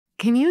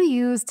Can you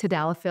use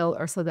Tadalafil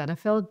or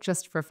Sildenafil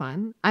just for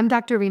fun? I'm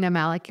Dr. Rena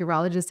Malik,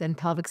 urologist and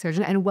pelvic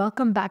surgeon, and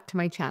welcome back to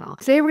my channel.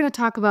 Today we're going to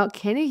talk about,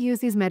 can you use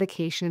these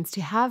medications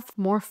to have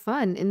more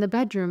fun in the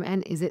bedroom,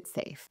 and is it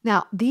safe?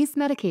 Now, these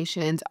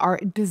medications are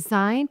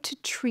designed to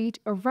treat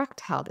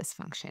erectile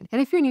dysfunction. And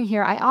if you're new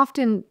here, I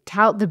often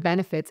tout the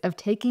benefits of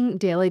taking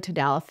daily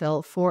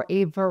Tadalafil for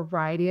a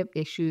variety of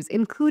issues,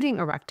 including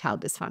erectile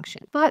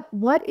dysfunction. But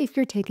what if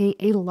you're taking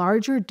a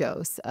larger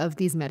dose of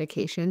these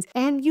medications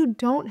and you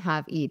don't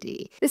have ED?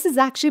 This has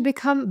actually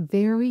become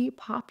very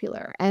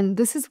popular, and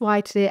this is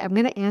why today I'm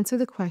going to answer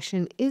the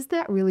question, is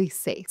that really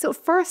safe? So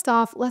first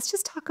off, let's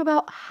just talk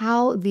about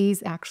how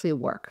these actually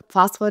work.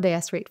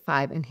 Phosphodiesterase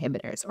 5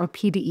 inhibitors, or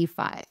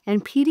PDE5.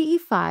 And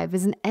PDE5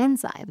 is an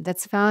enzyme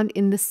that's found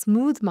in the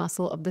smooth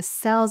muscle of the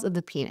cells of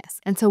the penis.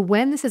 And so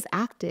when this is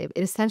active,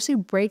 it essentially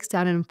breaks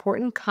down an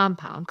important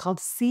compound called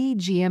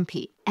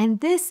cGMP.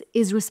 And this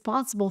is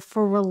responsible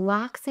for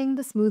relaxing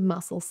the smooth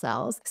muscle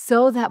cells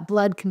so that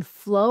blood can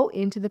flow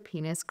into the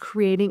penis,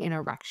 creating an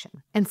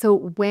erection. And so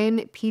when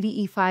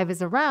PDE5 is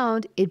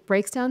around, it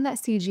breaks down that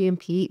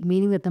cGMP,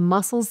 meaning that the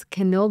muscles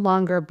can no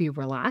longer be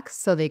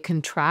relaxed, so they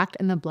contract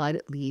and the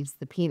blood leaves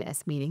the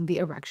penis, meaning the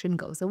erection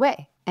goes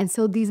away. And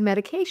so these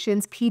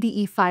medications,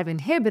 PDE5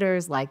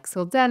 inhibitors like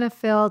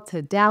Sildenafil,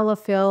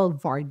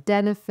 Tadalafil,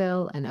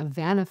 Vardenafil, and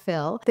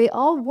Avanafil, they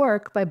all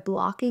work by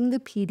blocking the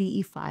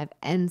PDE5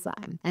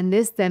 enzyme. And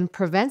this then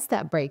prevents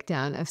that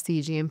breakdown of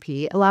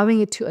cGMP,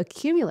 allowing it to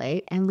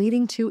accumulate and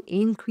leading to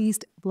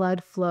increased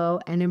blood flow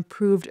and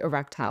improved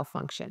erectile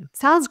function.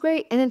 Sounds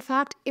great, and in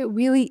fact, it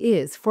really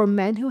is. For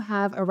men who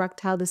have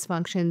erectile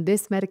dysfunction,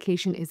 this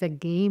medication is a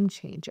game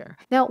changer.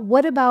 Now,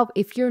 what about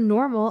if you're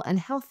normal and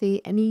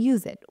healthy and you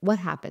use it? What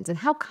happens, and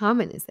how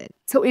common is it?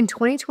 So in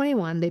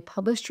 2021, they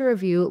published a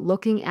review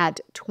looking at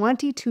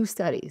 22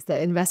 studies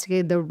that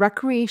investigated the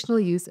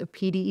recreational use of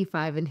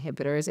PDE5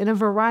 inhibitors in a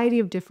variety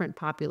of different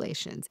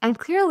populations. And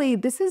clearly,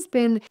 this has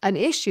been an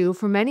issue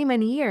for many,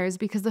 many years,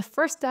 because the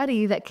first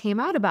study that came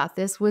out about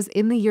this was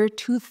in the year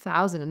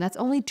 2000, and that's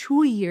only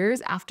 2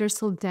 years after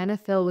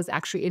Sildenafil was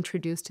actually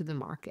introduced to the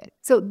market.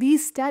 So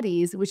these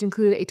studies, which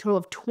included a total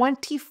of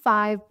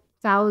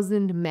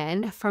 25,000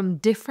 men from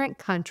different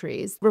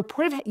countries,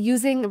 reported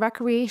using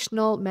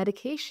recreational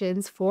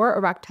medications for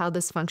erectile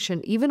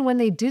dysfunction, even when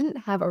they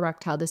didn't have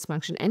erectile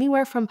dysfunction,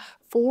 anywhere from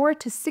 4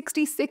 to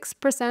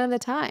 66% of the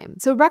time.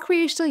 So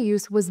recreational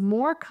use was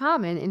more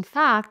common, in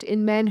fact,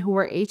 in men who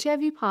were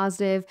HIV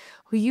positive,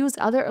 who used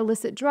other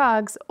illicit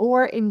drugs,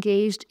 or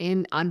engaged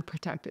in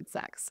unprotected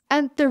sex.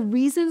 And the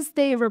reasons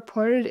they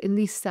reported in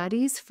these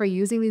studies for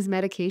using these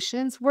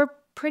medications were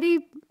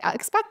pretty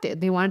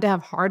expected. They wanted to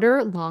have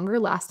harder, longer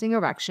lasting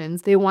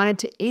erections. They wanted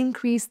to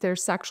increase their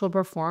sexual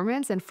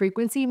performance and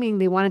frequency, meaning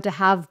they wanted to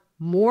have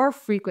more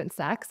frequent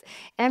sex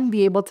and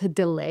be able to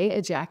delay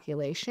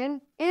ejaculation,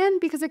 and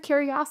because of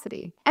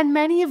curiosity. And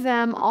many of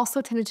them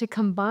also tended to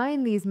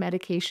combine these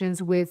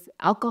medications with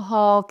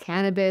alcohol,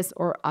 cannabis,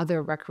 or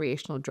other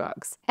recreational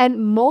drugs.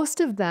 And most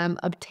of them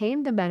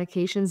obtained the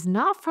medications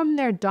not from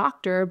their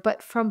doctor,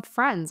 but from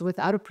friends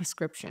without a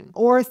prescription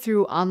or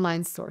through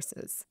online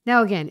sources.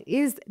 Now again,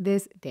 is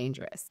this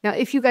dangerous? Now,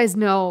 if you guys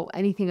know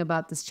anything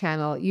about this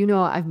channel, you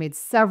know I've made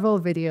several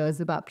videos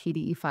about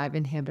PDE5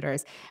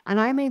 inhibitors, and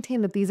I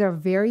maintain that these are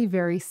very,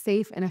 very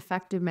safe and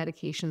effective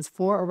medications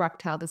for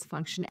erectile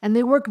dysfunction, and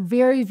they work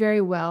very, very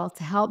well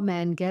to help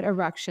men get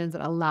erections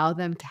that allow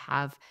them to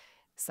have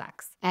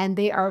sex. And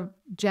they are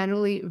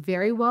generally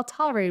very well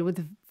tolerated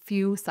with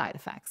few side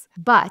effects.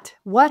 But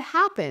what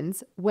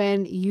happens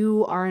when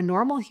you are a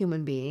normal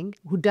human being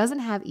who doesn't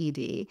have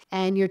ED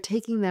and you're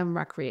taking them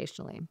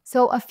recreationally?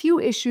 So a few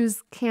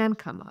issues can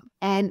come up,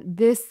 and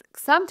this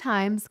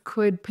sometimes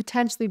could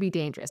potentially be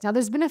dangerous. Now,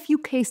 there's been a few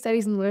case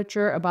studies in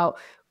literature about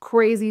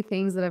crazy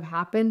things that have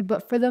happened,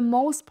 but for the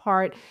most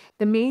part,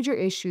 the major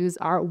issues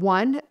are,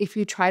 one, if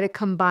you try to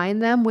combine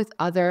them with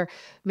other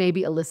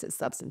maybe illicit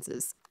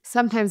substances.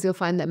 Sometimes you'll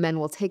find that men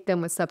will take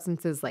them with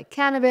substances like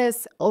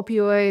cannabis,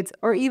 opioids,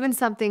 or even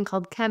something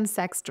called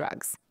chemsex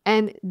drugs.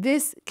 And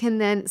this can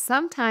then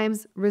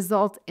sometimes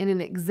result in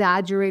an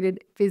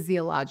exaggerated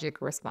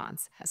physiologic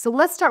response. So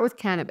let's start with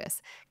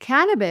cannabis.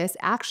 Cannabis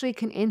actually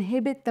can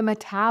inhibit the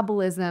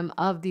metabolism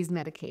of these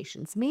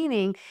medications,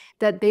 meaning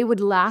that they would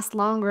last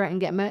longer and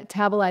get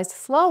metabolized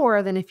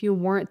slower than if you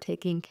weren't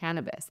taking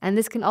cannabis. And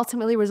this can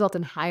ultimately result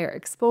in higher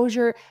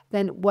exposure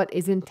than what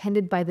is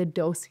intended by the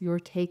dose you're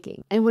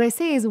taking. And what I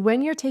say is,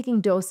 when you're taking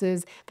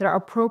doses that are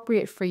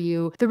appropriate for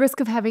you, the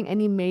risk of having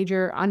any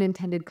major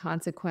unintended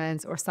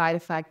consequence or side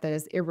effect that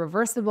is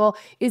irreversible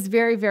is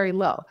very, very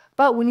low.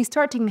 But when you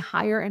start taking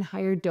higher and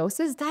higher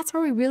doses, that's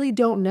where we really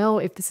don't know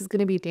if this is going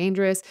to be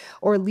dangerous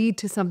or lead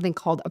to something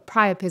called a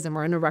priapism,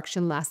 or an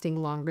erection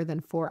lasting longer than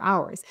 4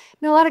 hours.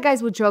 Now, a lot of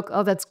guys will joke,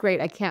 oh, that's great,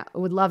 I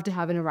would love to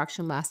have an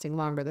erection lasting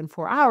longer than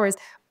 4 hours.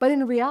 But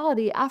in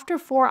reality, after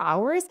 4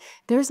 hours,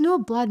 there's no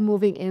blood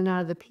moving in and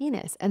out of the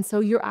penis. And so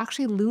you're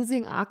actually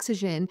losing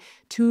oxygen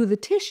to the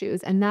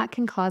tissues, and that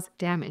can cause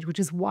damage, which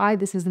is why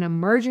this is an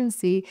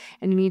emergency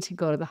and you need to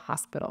go to the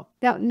hospital.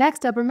 Now,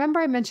 next up, remember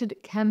I mentioned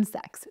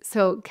chemsex.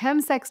 So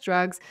chemsex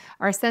drugs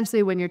are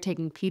essentially when you're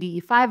taking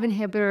PDE5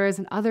 inhibitors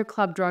and other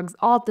club drugs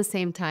all at the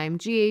same time,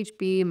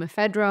 GHB,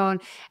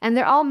 methadone, and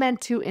they're all meant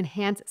to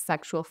enhance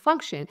sexual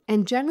function.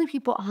 And generally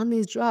people on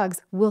these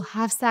drugs will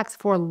have sex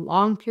for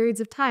long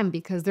periods of time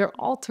because they're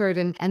altered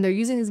and they're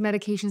using these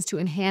medications to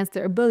enhance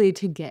their ability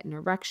to get an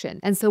erection.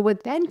 And so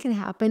what then can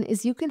happen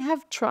is you can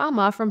have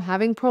trauma from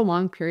having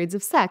prolonged periods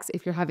of sex.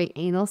 If you're having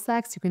anal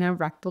sex, you can have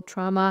rectal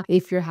trauma.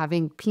 If you're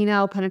having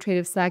penile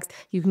penetrative sex,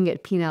 you can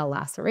get penile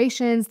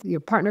lacerations. Your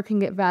partner can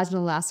get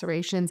vaginal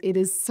lacerations. It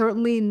is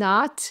certainly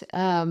not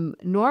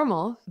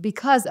normal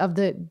because of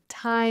the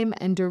time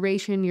and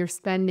duration you're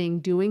spending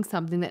doing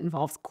something that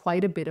involves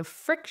quite a bit of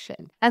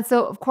friction. And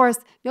so, of course,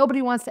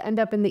 nobody wants to end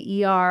up in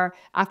the ER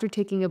after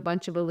taking a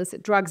bunch of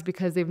illicit drugs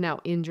because they've now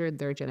injured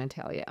their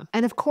genitalia.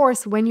 And of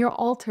course, when you're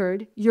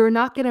altered, you're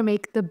not going to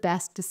make the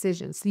best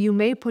decisions. So you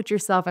may put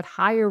yourself at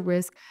higher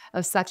risk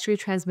of sexually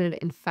transmitted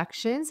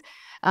infections,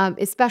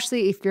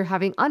 especially if you're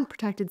having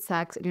unprotected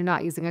sex and you're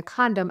not using a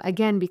condom,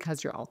 again,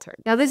 because you're altered.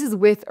 Now, this is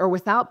with or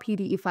without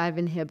PDE5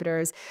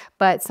 inhibitors,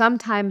 but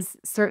sometimes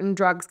certain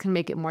drugs can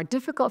make it more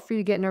difficult for you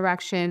to get an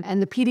erection,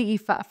 and the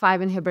PDE5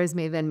 inhibitors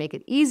may then make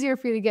it easier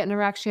for you to get an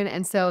erection,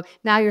 and so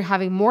now you're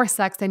having more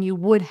sex than you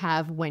would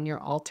have when you're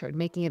altered,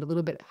 making it a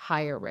little bit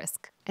higher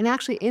risk. And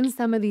actually, in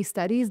some of these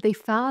studies, they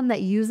found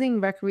that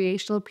using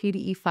recreational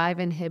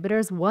PDE5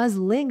 inhibitors was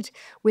linked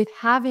with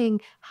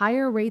having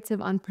higher rates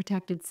of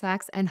unprotected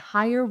sex and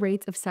higher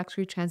rates of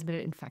sexually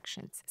transmitted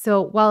infections.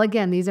 So while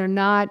again, these are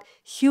not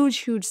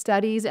huge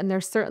studies, and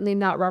they're certainly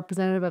not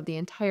representative of the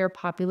entire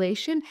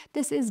population,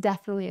 this is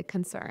definitely a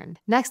concern.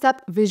 Next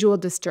up, visual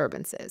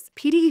disturbances.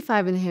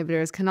 PDE5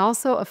 inhibitors can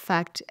also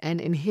affect and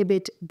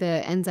inhibit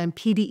the enzyme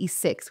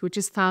PDE6, which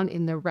is found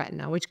in the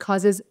retina, which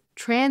causes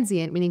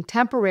transient, meaning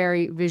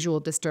temporary visual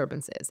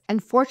disturbances.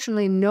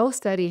 Unfortunately, no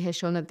study has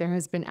shown that there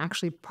has been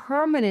actually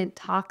permanent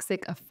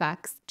toxic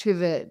effects to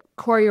the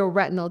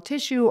chorioretinal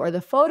tissue or the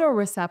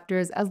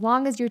photoreceptors as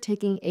long as you're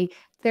taking a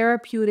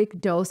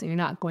therapeutic dose and you're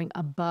not going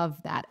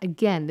above that.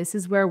 Again, this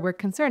is where we're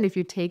concerned. If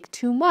you take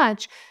too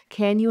much,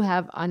 can you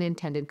have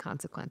unintended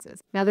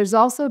consequences? Now, there's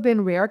also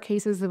been rare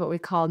cases of what we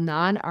call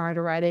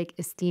nonarteritic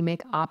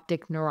ischemic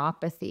optic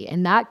neuropathy,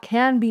 and that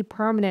can be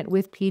permanent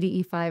with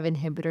PDE5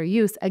 inhibitor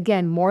use,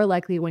 again, more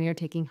likely when you're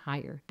taking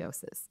higher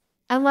doses.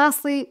 And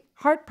lastly,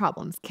 heart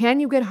problems. Can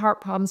you get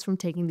heart problems from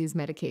taking these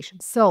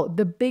medications? So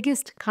the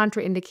biggest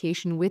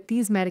contraindication with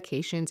these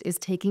medications is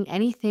taking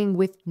anything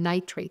with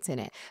nitrates in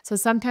it. So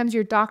sometimes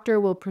your doctor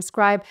will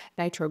prescribe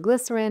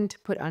nitroglycerin to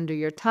put under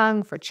your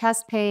tongue for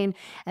chest pain.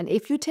 And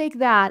if you take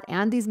that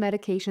and these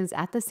medications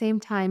at the same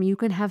time, you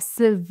can have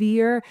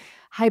severe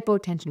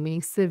hypotension,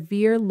 meaning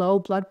severe low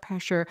blood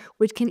pressure,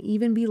 which can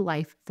even be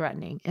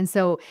life-threatening. And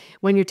so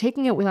when you're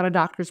taking it without a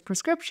doctor's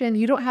prescription,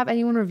 you don't have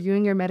anyone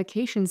reviewing your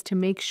medications to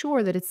make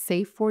sure that it's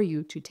safe for you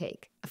to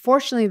take.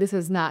 Fortunately, this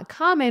is not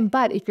common,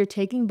 but if you're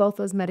taking both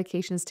those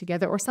medications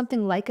together or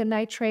something like a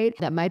nitrate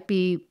that might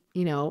be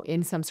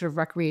in some sort of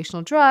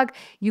recreational drug,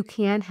 you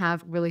can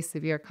have really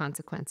severe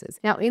consequences.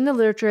 Now, in the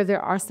literature,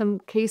 there are some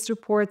case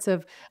reports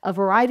of a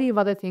variety of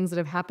other things that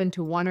have happened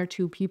to 1 or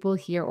 2 people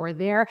here or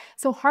there.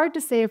 So hard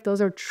to say if those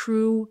are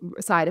true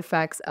side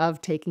effects of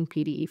taking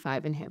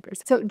PDE5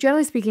 inhibitors. So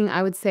generally speaking,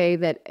 I would say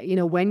that,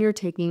 when you're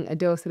taking a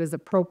dose that is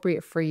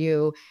appropriate for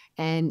you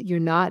and you're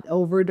not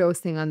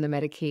overdosing on the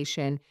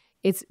medication,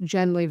 it's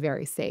generally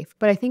very safe.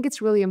 But I think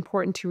it's really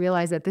important to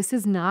realize that this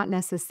is not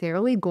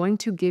necessarily going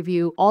to give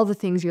you all the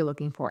things you're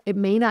looking for. It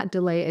may not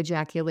delay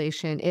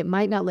ejaculation. It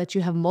might not let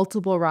you have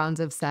multiple rounds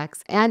of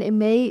sex, and it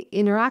may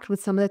interact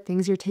with some of the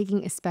things you're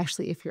taking,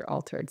 especially if you're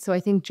altered. So I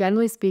think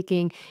generally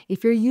speaking,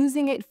 if you're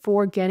using it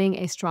for getting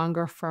a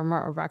stronger,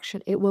 firmer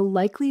erection, it will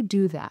likely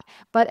do that.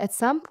 But at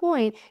some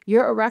point,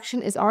 your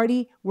erection is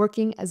already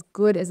working as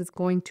good as it's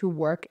going to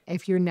work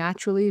if you're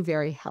naturally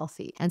very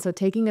healthy. And so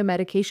taking a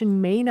medication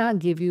may not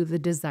give you the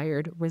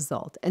desired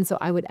result. And so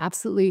I would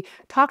absolutely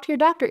talk to your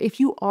doctor if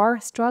you are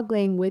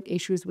struggling with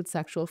issues with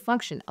sexual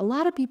function. A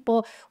lot of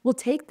people will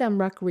take them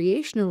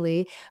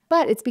recreationally,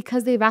 but it's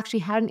because they've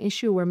actually had an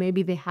issue where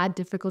maybe they had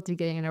difficulty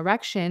getting an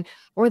erection,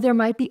 or there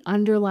might be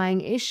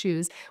underlying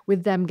issues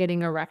with them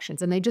getting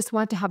erections. And they just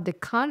want to have the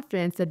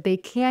confidence that they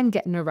can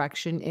get an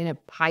erection in a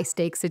high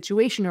stakes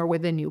situation or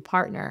with a new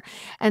partner.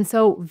 And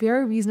so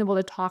very reasonable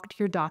to talk to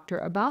your doctor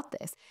about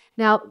this.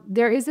 Now,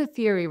 there is a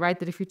theory, right,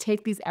 that if you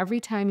take these every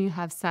time you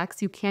have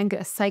sex, you can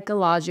get a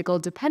psychological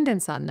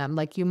dependence on them.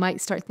 Like you might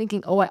start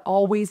thinking, oh, I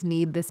always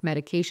need this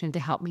medication to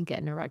help me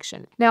get an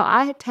erection. Now,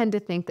 I tend to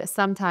think that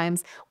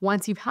sometimes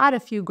once you've had a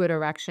few good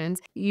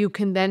erections, you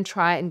can then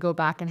try and go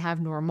back and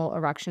have normal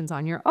erections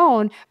on your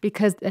own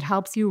because it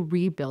helps you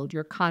rebuild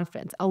your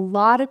confidence. A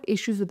lot of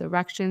issues with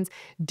erections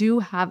do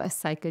have a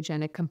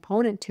psychogenic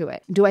component to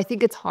it. Do I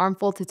think it's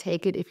harmful to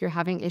take it if you're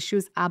having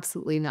issues?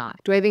 Absolutely not.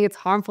 Do I think it's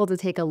harmful to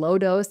take a low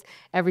dose dose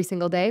every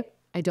single day?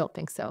 I don't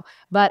think so.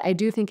 But I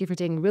do think if you're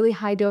taking really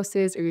high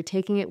doses or you're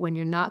taking it when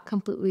you're not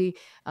completely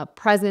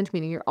present,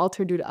 meaning you're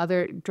altered due to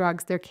other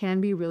drugs, there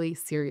can be really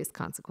serious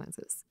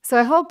consequences. So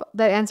I hope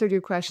that answered your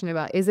question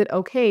about, is it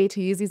okay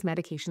to use these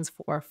medications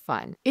for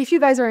fun? If you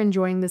guys are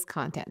enjoying this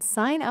content,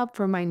 sign up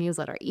for my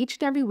newsletter. Each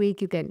and every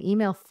week, you get an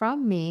email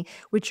from me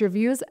which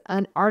reviews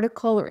an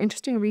article or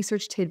interesting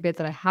research tidbit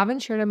that I haven't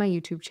shared on my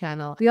YouTube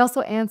channel. We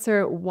also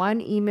answer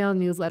one email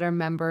newsletter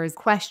member's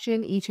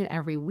question each and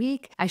every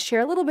week. I share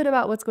a little bit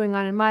about what's going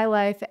on in my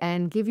life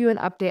and give you an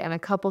update on a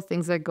couple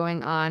things that are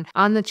going on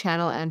the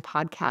channel and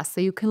podcast, so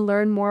you can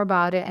learn more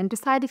about it and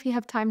decide if you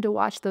have time to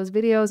watch those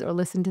videos or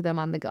listen to them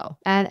on the go.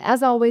 And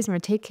as always, remember,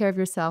 take care of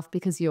yourself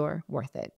because you're worth it.